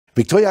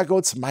Victoria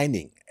Gold's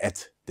mining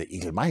at the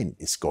Eagle Mine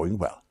is going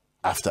well.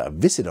 After a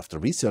visit of the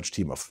research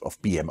team of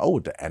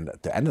BMO,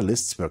 the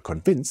analysts were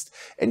convinced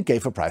and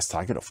gave a price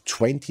target of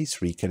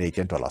 23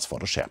 Canadian dollars for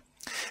the share.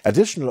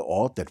 Additional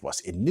ore that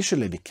was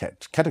initially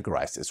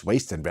categorized as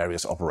waste and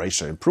various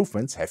operational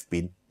improvements have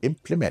been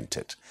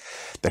implemented.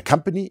 The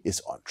company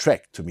is on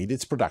track to meet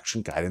its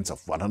production guidance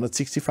of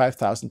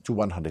 165,000 to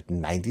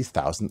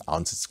 190,000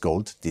 ounces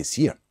gold this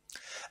year.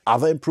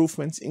 Other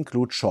improvements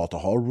include shorter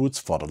haul routes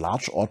for the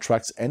large ore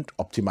trucks and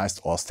optimized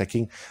ore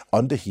stacking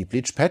on the heap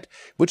leach pad,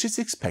 which is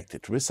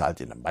expected to result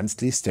in a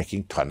monthly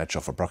stacking tonnage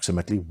of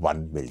approximately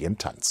 1 million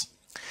tons.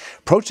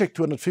 Project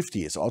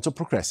 250 is also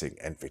progressing,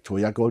 and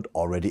Victoria Gold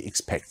already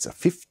expects a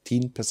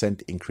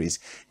 15% increase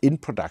in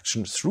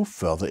production through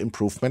further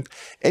improvement,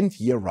 and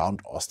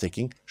year-round ore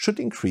stacking should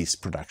increase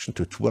production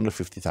to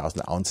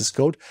 250,000 ounces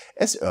gold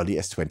as early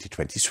as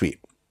 2023.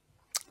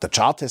 The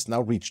chart has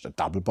now reached a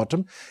double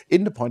bottom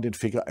in the pointed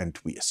figure, and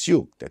we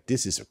assume that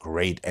this is a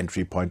great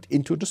entry point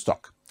into the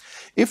stock.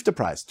 If the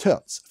price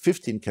turns,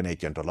 15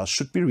 Canadian dollars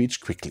should be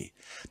reached quickly.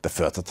 The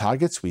further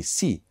targets we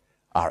see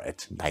are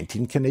at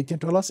 19 Canadian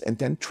dollars and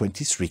then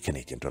 23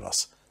 Canadian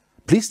dollars.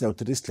 Please note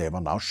the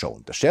disclaimer now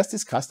shown. The shares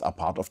discussed are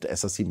part of the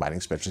SRC Mining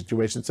Special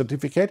Situation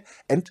Certificate,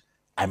 and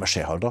I'm a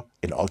shareholder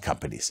in all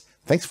companies.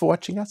 Thanks for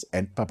watching us,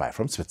 and bye-bye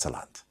from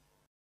Switzerland.